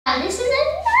This is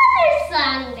another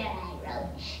song that I wrote.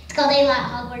 It's called Ayla at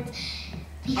Hogwarts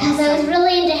because I was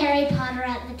really into Harry Potter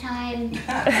at the time. So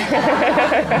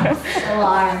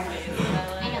are.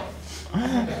 I know.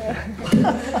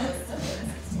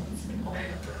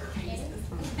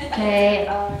 Okay.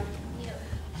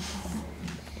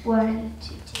 1,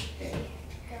 2, 3.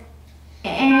 Go.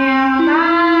 Am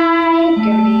I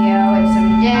gonna be a witch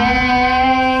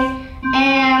someday?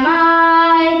 Am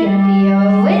I gonna be a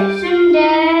witch someday?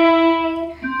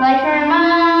 Like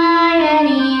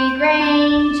Hermione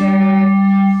Granger,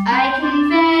 I can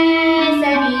face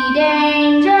any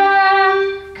danger,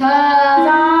 'cause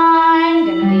I'm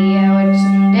gonna be a witch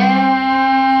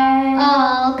someday.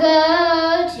 I'll go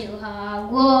to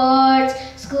Hogwarts,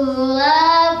 School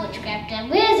of Witchcraft and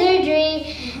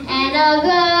Wizardry, and I'll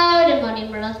go to Monty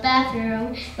Merle's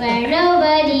bathroom, where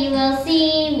nobody will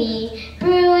see me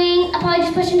brewing. I'll probably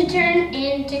just push him to turn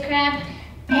into crap.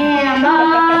 Am I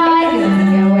gonna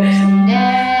be a witch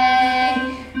someday?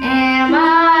 Am I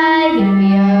gonna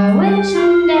be a witch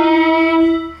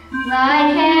someday?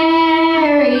 Like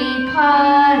Harry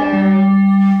Potter,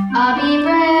 I'll be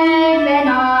brave and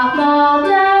not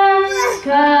falter,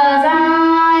 'cause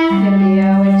I'm gonna be a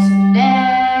witch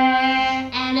someday.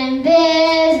 An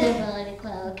invisibility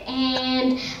cloak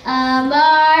and a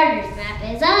martyr's map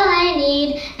is all I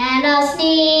need, and I'll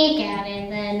sneak out in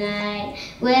the night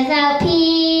without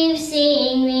Peeves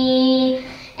seeing me.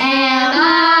 Am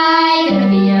I gonna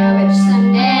be a witch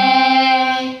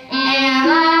someday? Am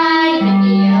I gonna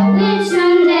be a witch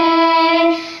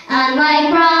someday?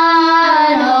 Unlike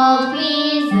Ronald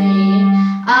Weasley,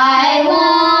 I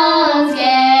won't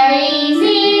scare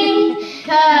easy,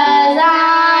 'cause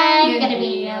I'm gonna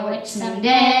be a witch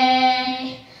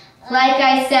someday. Like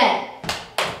I said,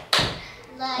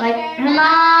 like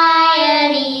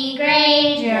Hermione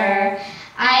Granger,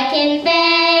 I can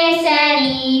face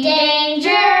any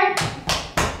danger.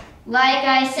 Like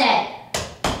I said,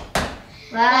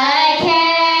 like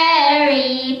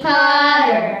Harry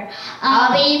Potter,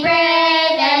 I'll be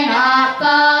brave and not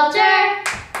falter.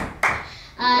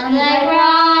 Unlike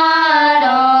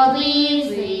Ronald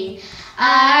Weasley,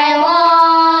 I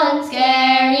won't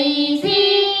scare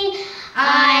easy.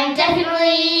 I'm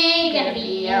definitely gonna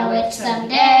be a witch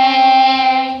someday.